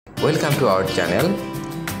Welcome to our channel.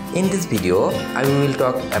 In this video I will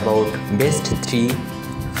talk about best 3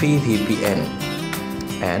 free VPN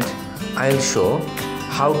and I'll show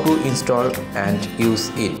how to install and use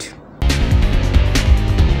it.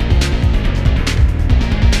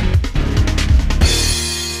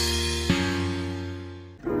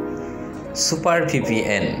 Super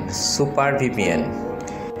VPN.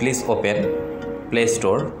 Please open Play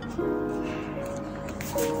Store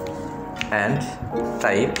and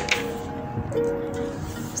type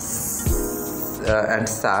and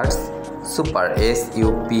search Super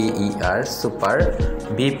Super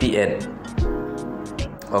VPN.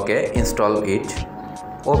 Okay, install it.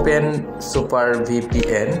 Open Super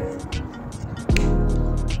VPN.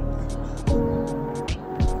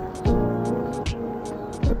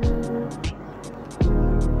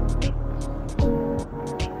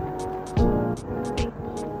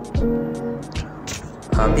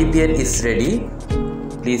 VPN is ready.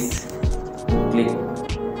 Please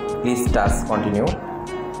touch continue.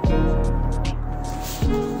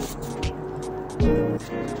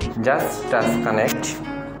 Just touch connect.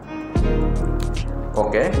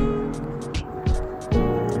 Okay.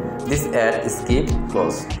 This ad skip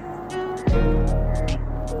close.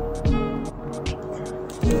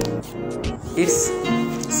 It's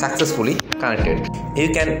successfully connected. You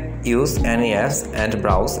can use any apps and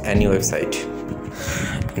browse any website.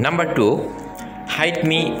 Number 2, Hide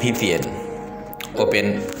Me VPN.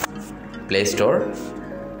 Open Play Store.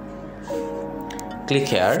 Click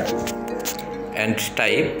here and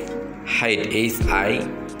type hide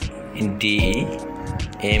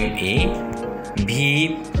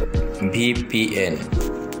VPN.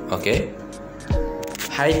 Okay,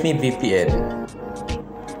 Hide Me VPN.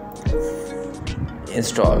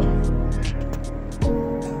 Install.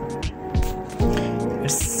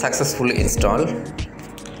 It's successfully installed.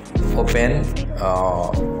 Open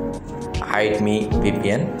Hide Me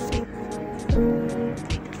VPN.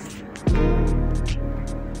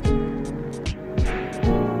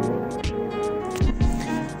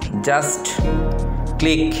 Just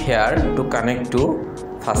click here to connect to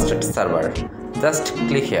fastest server. Just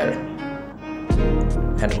click here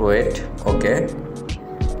and wait.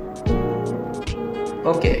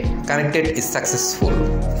 Okay, connected is successful.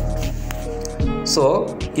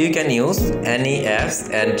 So you can use any apps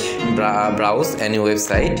and browse any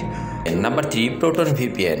website. And number 3, Proton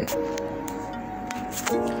VPN.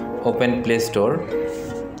 Open Play Store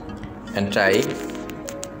and type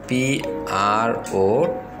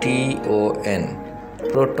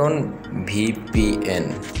Proton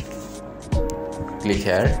VPN. Click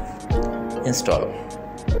here. Install.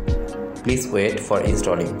 Please wait for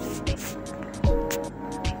installing.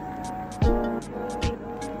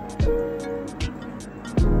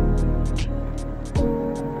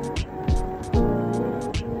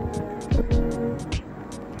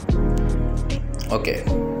 Okay.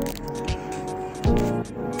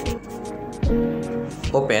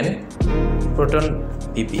 Open Proton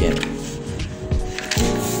VPN.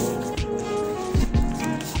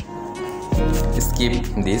 Skip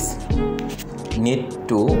this. Need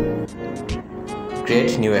to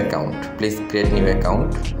create new account. Please create new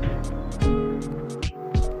account.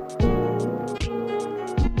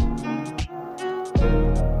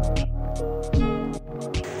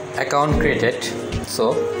 Account created.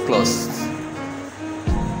 So close.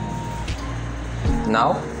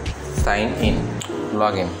 Now sign in.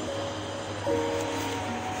 Login.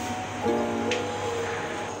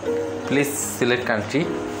 Please select country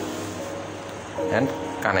and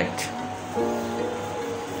connect.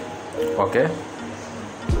 Okay,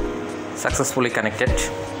 successfully connected.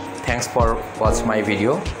 Thanks for watching my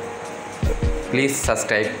video. Please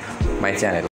subscribe my channel.